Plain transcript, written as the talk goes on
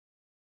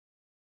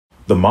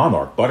The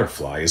monarch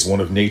butterfly is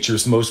one of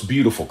nature's most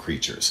beautiful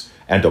creatures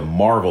and a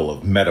marvel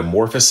of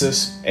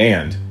metamorphosis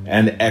and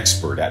an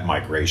expert at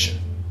migration.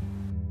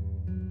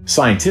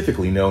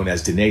 Scientifically known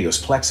as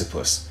Danaeus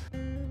plexippus,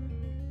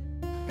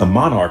 the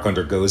monarch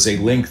undergoes a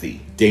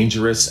lengthy,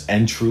 dangerous,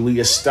 and truly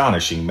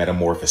astonishing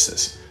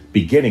metamorphosis,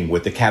 beginning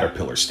with the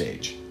caterpillar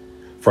stage.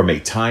 From a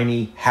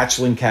tiny,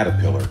 hatchling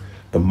caterpillar,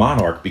 the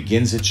monarch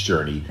begins its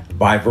journey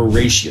by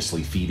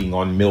voraciously feeding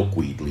on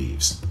milkweed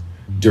leaves.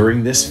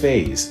 During this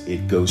phase,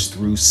 it goes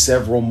through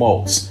several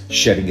molts,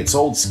 shedding its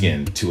old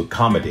skin to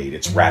accommodate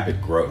its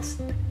rapid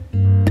growth.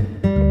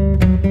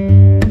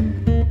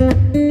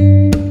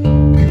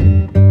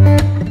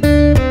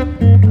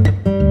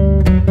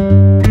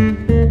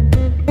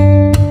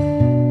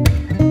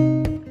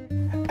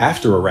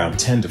 After around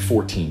 10 to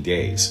 14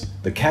 days,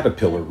 the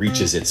caterpillar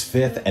reaches its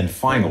fifth and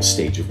final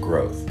stage of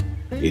growth.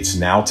 It's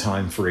now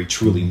time for a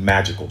truly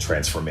magical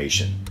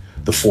transformation,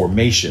 the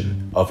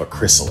formation of a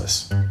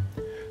chrysalis.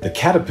 The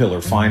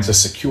caterpillar finds a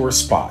secure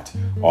spot,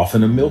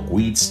 often a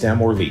milkweed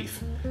stem or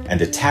leaf,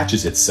 and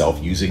attaches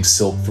itself using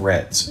silk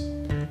threads.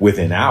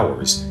 Within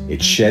hours,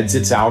 it sheds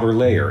its outer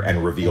layer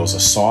and reveals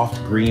a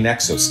soft green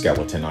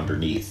exoskeleton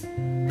underneath.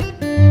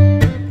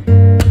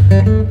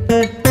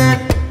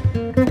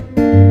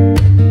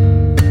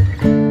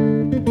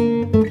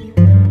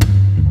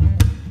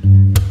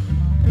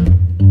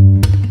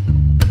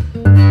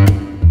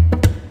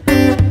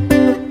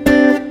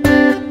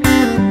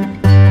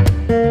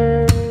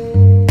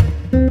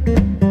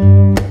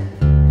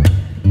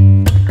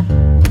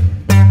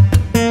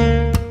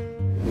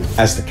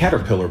 As the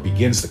caterpillar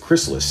begins the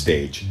chrysalis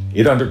stage,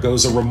 it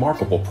undergoes a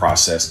remarkable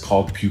process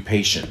called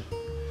pupation.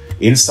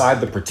 Inside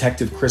the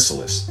protective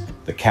chrysalis,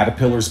 the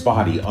caterpillar's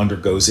body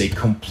undergoes a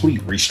complete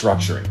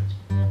restructuring.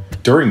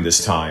 During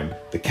this time,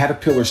 the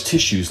caterpillar's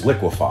tissues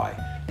liquefy,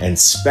 and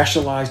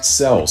specialized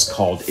cells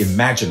called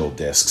imaginal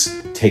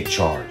discs take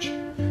charge.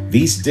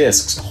 These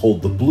discs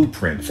hold the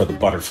blueprint for the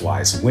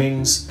butterfly's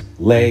wings,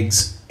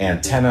 legs,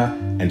 antennae,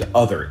 and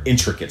other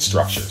intricate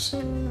structures.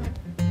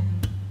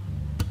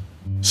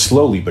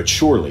 Slowly but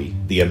surely,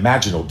 the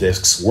imaginal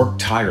discs work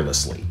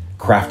tirelessly,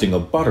 crafting a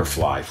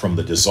butterfly from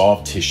the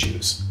dissolved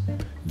tissues.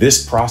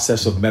 This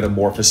process of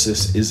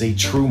metamorphosis is a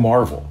true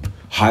marvel,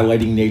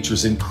 highlighting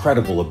nature's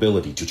incredible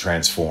ability to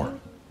transform.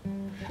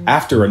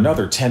 After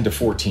another 10 to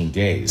 14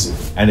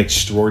 days, an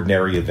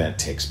extraordinary event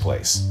takes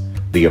place: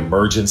 the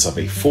emergence of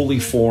a fully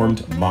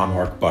formed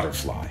monarch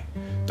butterfly.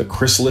 The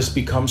chrysalis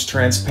becomes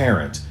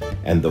transparent,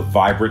 and the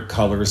vibrant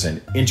colors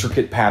and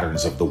intricate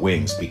patterns of the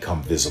wings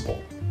become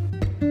visible.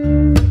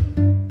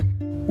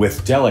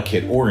 With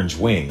delicate orange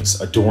wings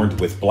adorned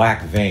with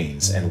black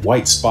veins and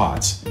white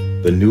spots,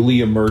 the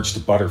newly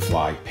emerged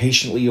butterfly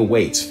patiently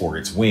awaits for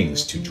its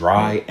wings to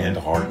dry and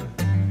harden.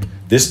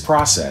 This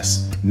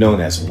process, known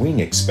as wing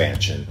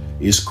expansion,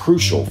 is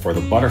crucial for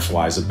the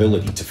butterfly's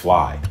ability to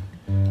fly.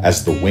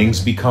 As the wings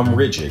become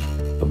rigid,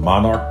 the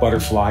monarch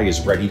butterfly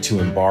is ready to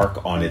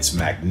embark on its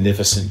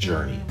magnificent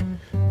journey.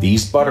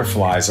 These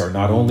butterflies are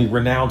not only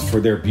renowned for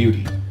their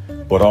beauty,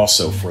 but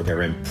also for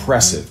their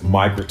impressive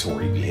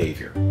migratory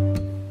behavior.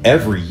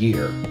 Every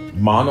year,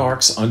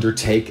 monarchs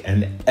undertake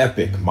an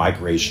epic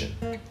migration,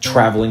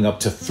 traveling up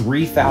to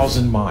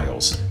 3,000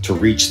 miles to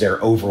reach their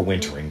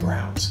overwintering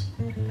grounds.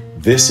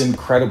 This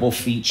incredible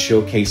feat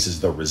showcases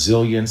the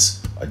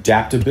resilience,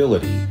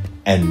 adaptability,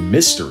 and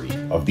mystery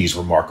of these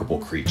remarkable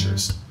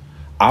creatures.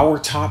 Our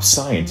top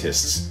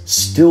scientists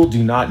still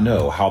do not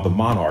know how the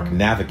monarch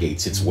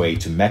navigates its way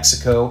to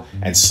Mexico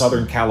and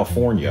Southern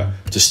California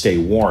to stay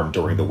warm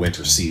during the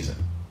winter season.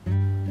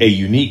 A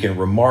unique and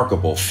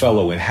remarkable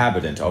fellow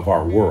inhabitant of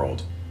our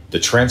world, the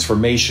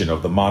transformation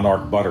of the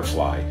monarch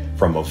butterfly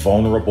from a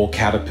vulnerable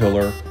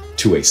caterpillar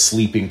to a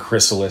sleeping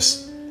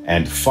chrysalis,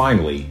 and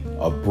finally,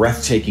 a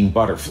breathtaking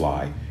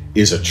butterfly,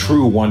 is a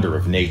true wonder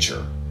of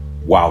nature,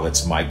 while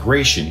its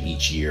migration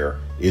each year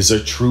is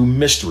a true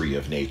mystery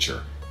of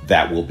nature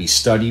that will be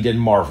studied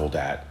and marveled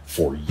at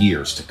for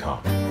years to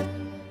come.